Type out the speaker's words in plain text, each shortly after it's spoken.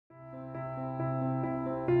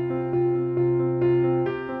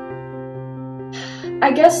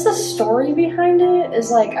I guess the story behind it is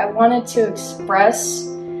like I wanted to express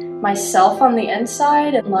myself on the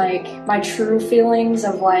inside and like my true feelings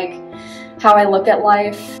of like how I look at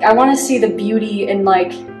life. I want to see the beauty in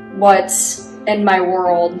like what's in my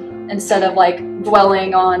world instead of like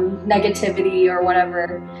dwelling on negativity or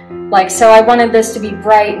whatever. Like, so I wanted this to be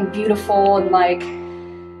bright and beautiful and like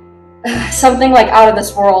something like out of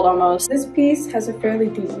this world almost. This piece has a fairly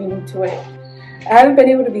deep meaning to it. I haven't been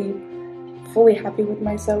able to be fully happy with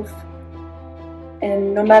myself,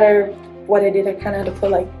 and no matter what I did, I kind of had to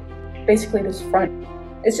put like basically this front.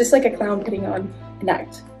 It's just like a clown putting on an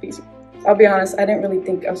act, basically. I'll be honest, I didn't really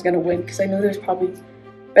think I was gonna win because I knew there's probably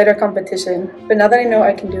better competition, but now that I know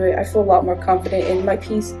I can do it, I feel a lot more confident in my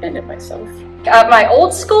piece and in myself. At my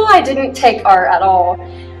old school, I didn't take art at all.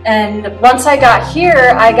 And once I got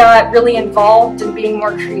here, I got really involved in being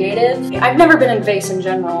more creative. I've never been in VASE in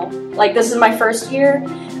general. Like, this is my first year.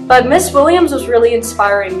 But Miss Williams was really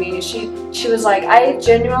inspiring me. She was like, I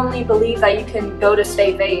genuinely believe that you can go to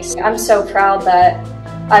state VASE. I'm so proud that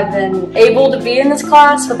I've been able to be in this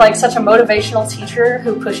class with like such a motivational teacher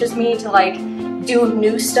who pushes me to like do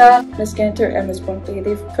new stuff. Miss Ganter and Miss Bunkley,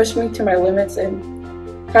 they've pushed me to my limits and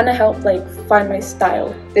kind of helped like find my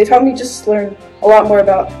style. They've helped me just learn a lot more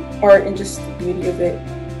about art and just the beauty of it.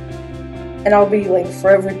 And I'll be like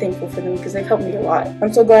forever thankful for them because they've helped me a lot.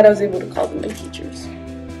 I'm so glad I was able to call them my teachers.